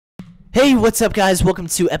Hey, what's up guys? Welcome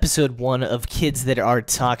to episode 1 of Kids That Are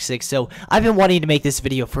Toxic. So, I've been wanting to make this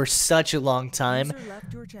video for such a long time. User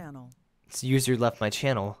left your channel. User left my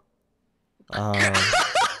channel.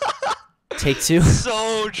 Take 2.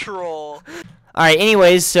 So troll. Alright,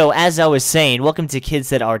 anyways, so as I was saying, welcome to Kids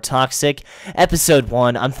That Are Toxic, episode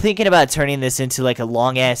 1. I'm thinking about turning this into like a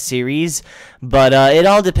long-ass series, but it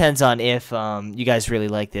all depends on if you guys really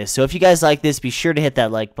like this. So if you guys like this, be sure to hit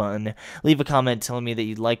that like button. Leave a comment telling me that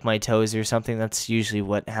you like my toes or something. That's usually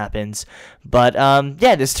what happens. But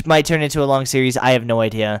yeah, this might turn into a long series. I have no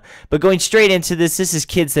idea. But going straight into this is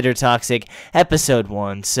Kids That Are Toxic, episode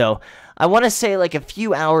 1. So I want to say like a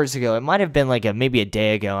few hours ago, it might have been like maybe a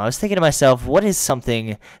day ago, I was thinking to myself, what is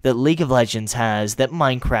something that League of Legends has, that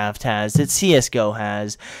Minecraft has, that CSGO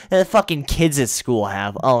has, that fucking kids at school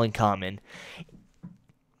have, all in common?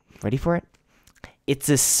 Ready for it? It's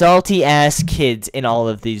the salty-ass kids in all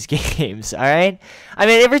of these games, alright? I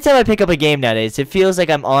mean, every time I pick up a game nowadays, it feels like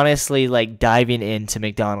I'm honestly, like, diving into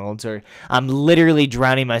McDonald's, or I'm literally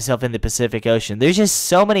drowning myself in the Pacific Ocean. There's just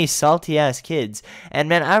so many salty-ass kids, and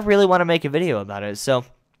man, I really want to make a video about it, so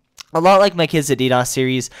a lot like my Kids at DDoS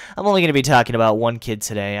series, I'm only going to be talking about one kid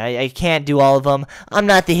today. I can't do all of them. I'm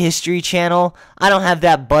not the History Channel. I don't have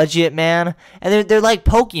that budget, man. And they're like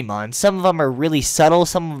Pokemon. Some of them are really subtle.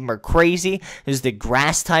 Some of them are crazy. There's the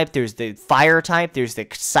grass type. There's the fire type. There's the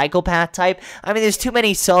psychopath type. I mean, there's too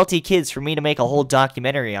many salty kids for me to make a whole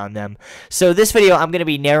documentary on them. So this video, I'm going to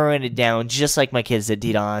be narrowing it down just like my Kids at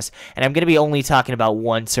DDoS. And I'm going to be only talking about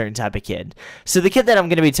one certain type of kid. So the kid that I'm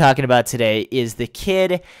going to be talking about today is the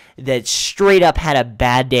kid that straight up had a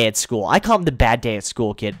bad day at school. I call him the bad day at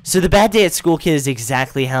school kid. So the bad day at school kid is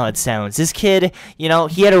exactly how it sounds. This kid, you know,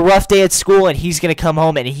 he had a rough day at school and he's gonna come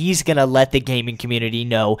home and he's gonna let the gaming community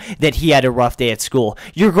know that he had a rough day at school.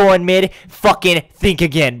 You're going mid? Fucking think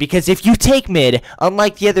again. Because if you take mid,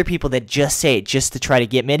 unlike the other people that just say it just to try to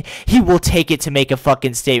get mid, he will take it to make a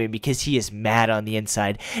fucking statement because he is mad on the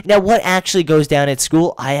inside. Now, what actually goes down at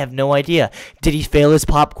school? I have no idea. Did he fail his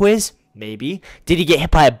pop quiz? Maybe. Did he get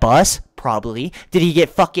hit by a bus? Probably. Did he get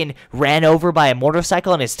fucking ran over by a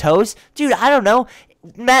motorcycle on his toes? Dude, I don't know.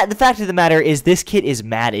 Matt, the fact of the matter is this kid is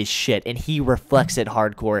mad as shit, and he reflects it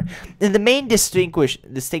hardcore. And the main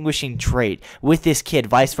distinguishing trait with this kid,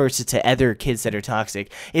 vice versa to other kids that are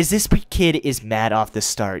toxic, is this kid is mad off the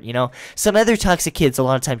start, you know? Some other toxic kids, a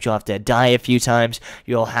lot of times you'll have to die a few times,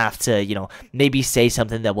 you'll have to, you know, maybe say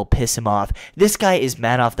something that will piss him off. This guy is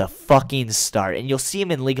mad off the fucking start, and you'll see him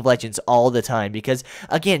in League of Legends all the time, because,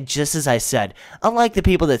 again, just as I said, unlike the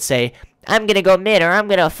people that say, I'm gonna go mid or I'm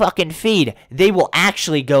gonna fucking feed, they will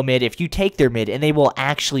actually go mid if you take their mid, and they will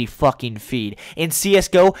actually fucking feed. In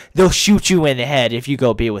CSGO, they'll shoot you in the head if you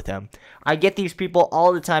go B with them. I get these people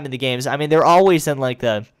all the time in the games. I mean, they're always in like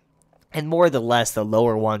the, and more or less the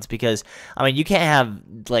lower ones, because I mean, you can't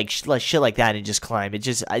have like shit like that and just climb.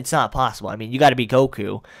 It's not possible. I mean, you gotta be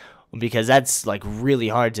Goku, because that's like really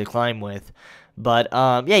hard to climb with. But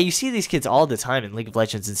yeah, you see these kids all the time in League of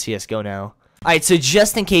Legends and CSGO now. Alright, so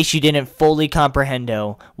just in case you didn't fully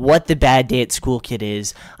comprehendo what the bad day at school kid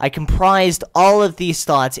is, I comprised all of these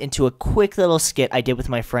thoughts into a quick little skit I did with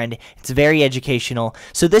my friend. It's very educational.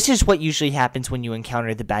 So this is what usually happens when you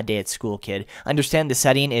encounter the bad day at school kid. Understand the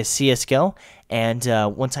setting is CSGO,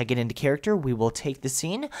 and once I get into character, we will take the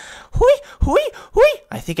scene. Hoi, hoi, hoi!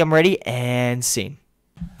 I think I'm ready, and scene.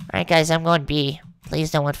 Alright guys, I'm going B.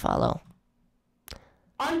 Please no one follow.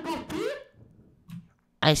 I'm going B?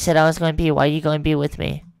 I said I was going B. Why are you going B with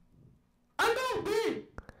me? I'm going B!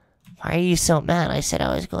 Why are you so mad? I said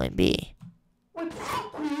I was going B. What's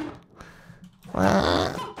up, you?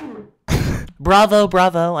 Well, Bravo,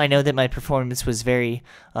 bravo. I know that my performance was very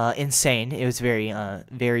insane. It was very,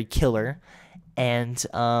 very killer. And,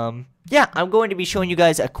 yeah, I'm going to be showing you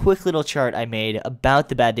guys a quick little chart I made about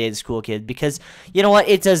the bad day at school kid, because, you know what,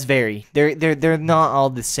 it does vary. They're not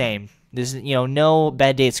all the same. There's, you know, no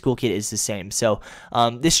bad day at school kid is the same. So,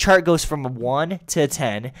 this chart goes from 1 to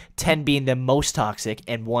 10, 10 being the most toxic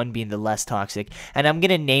and 1 being the less toxic. And I'm going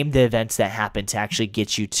to name the events that happen to actually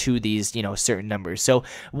get you to these, you know, certain numbers. So,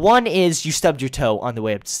 1 is you stubbed your toe on the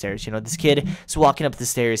way up the stairs. You know, this kid is walking up the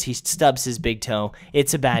stairs. He stubs his big toe.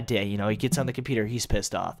 It's a bad day. You know, he gets on the computer. He's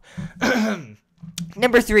pissed off.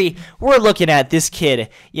 Number 3, we're looking at this kid,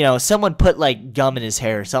 you know, someone put like gum in his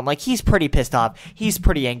hair or something. Like, he's pretty pissed off. He's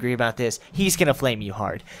pretty angry about this. He's gonna flame you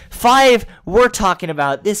hard. 5, we're talking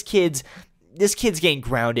about this kid's getting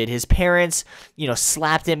grounded. His parents, you know,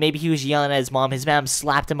 slapped him. Maybe he was yelling at his mom. His mom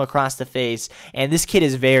slapped him across the face. And this kid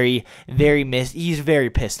is he's very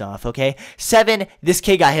pissed off, okay? 7, this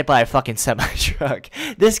kid got hit by a fucking semi-truck.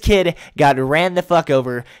 This kid got ran the fuck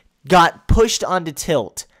over, got pushed onto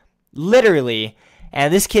tilt. Literally.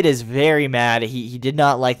 And this kid is very mad. He did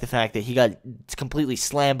not like the fact that he got completely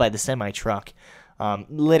slammed by the semi-truck.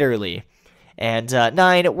 Literally. And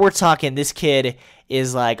 9, we're talking this kid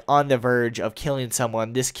is like on the verge of killing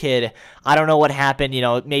someone. This kid, I don't know what happened. You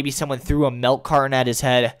know, maybe someone threw a milk carton at his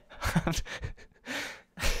head. I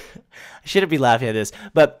shouldn't be laughing at this,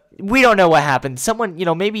 but we don't know what happened. Someone, you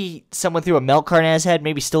know, maybe someone threw a milk carton at his head,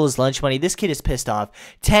 maybe stole his lunch money. This kid is pissed off.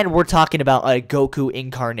 10, we're talking about a Goku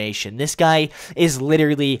incarnation. This guy is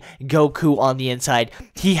literally Goku on the inside.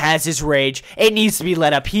 He has his rage. It needs to be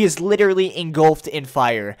let up. He is literally engulfed in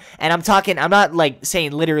fire. And I'm not like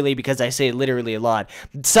saying literally because I say literally a lot.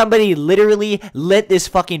 Somebody literally lit this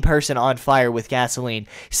fucking person on fire with gasoline.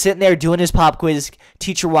 Sitting there doing his pop quiz.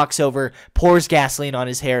 Teacher walks over, pours gasoline on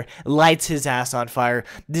his hair, lights his ass on fire.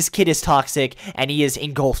 This kid is toxic, and he is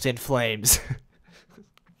engulfed in flames.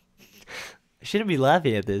 I shouldn't be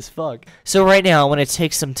laughing at this. Fuck. So right now, I want to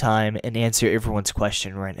take some time and answer everyone's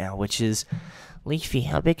question right now, which is, Leafy,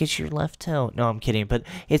 how big is your left toe? No, I'm kidding, but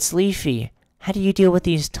it's Leafy. How do you deal with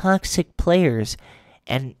these toxic players?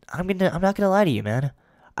 And I'm not gonna lie to you, man.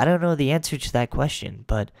 I don't know the answer to that question,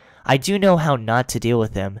 but I do know how not to deal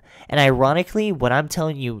with them. And ironically, what I'm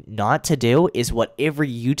telling you not to do is what every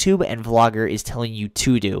YouTube and vlogger is telling you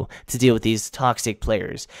to do to deal with these toxic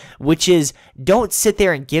players, which is don't sit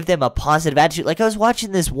there and give them a positive attitude. Like I was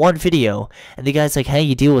watching this one video and the guy's like, "How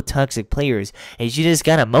you deal with toxic players?" And you just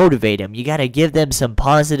gotta motivate them. You gotta give them some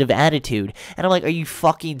positive attitude. And I'm like, are you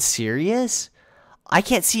fucking serious? I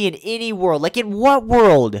can't see in any world. Like in what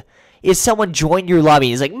world is someone join your lobby?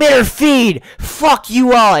 He's like, "Mirror feed, fuck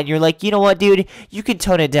you all," and you're like, you know what, dude? You can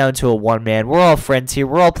tone it down to a one-man. We're all friends here.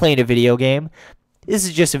 We're all playing a video game. This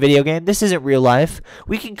is just a video game. This isn't real life.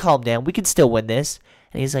 We can calm down. We can still win this.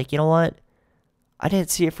 And he's like, you know what? I didn't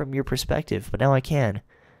see it from your perspective, but now I can.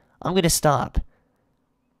 I'm gonna stop.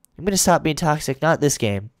 I'm gonna stop being toxic. Not this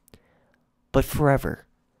game, but forever.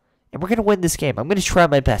 And we're gonna win this game. I'm gonna try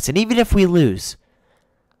my best. And even if we lose,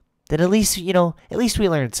 then at least, you know, at least we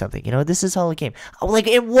learned something. You know, this is all a game. Like,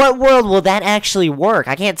 in what world will that actually work?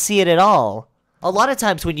 I can't see it at all. A lot of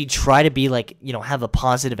times when you try to be like, you know, have a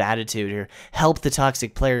positive attitude or help the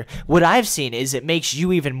toxic player, what I've seen is it makes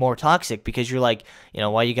you even more toxic because you're like, you know,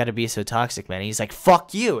 why you gotta be so toxic, man? And he's like,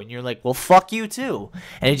 fuck you. And you're like, well, fuck you too.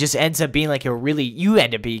 And it just ends up being like you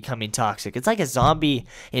end up becoming toxic. It's like a zombie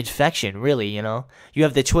infection, really, you know? You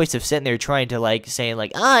have the choice of sitting there trying to like, saying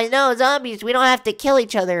like, oh, no, zombies, we don't have to kill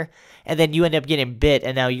each other. And then you end up getting bit,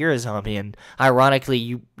 and now you're a zombie, and ironically,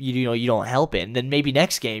 you know, you don't help it. And then maybe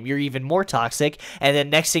next game, you're even more toxic, and then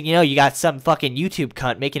next thing you know, you got some fucking YouTube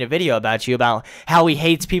cunt making a video about you about how he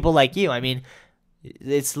hates people like you. I mean,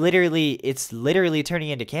 it's literally turning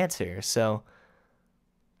into cancer. So,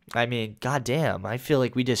 I mean, goddamn, I feel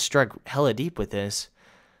like we just struck hella deep with this.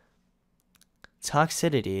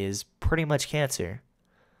 Toxicity is pretty much cancer.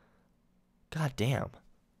 Goddamn.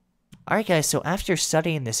 Alright guys, so after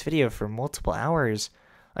studying this video for multiple hours,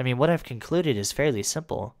 I mean, what I've concluded is fairly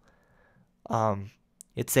simple.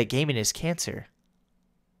 It's that gaming is cancer.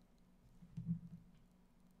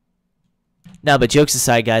 Now, but jokes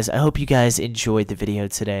aside, guys, I hope you guys enjoyed the video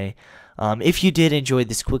today. If you did enjoy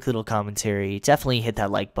this quick little commentary, definitely hit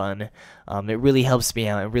that like button. It really helps me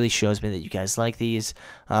out. It really shows me that you guys like these.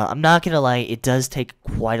 I'm not going to lie, it does take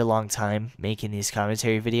quite a long time making these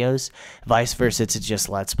commentary videos, vice versa to just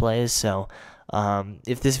Let's Plays. So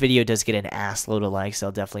if this video does get an ass load of likes,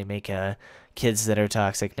 I'll definitely make a Kids That Are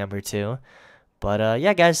Toxic #2. But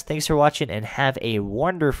yeah, guys, thanks for watching and have a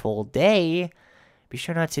wonderful day. Be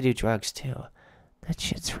sure not to do drugs, too. That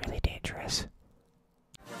shit's really dangerous.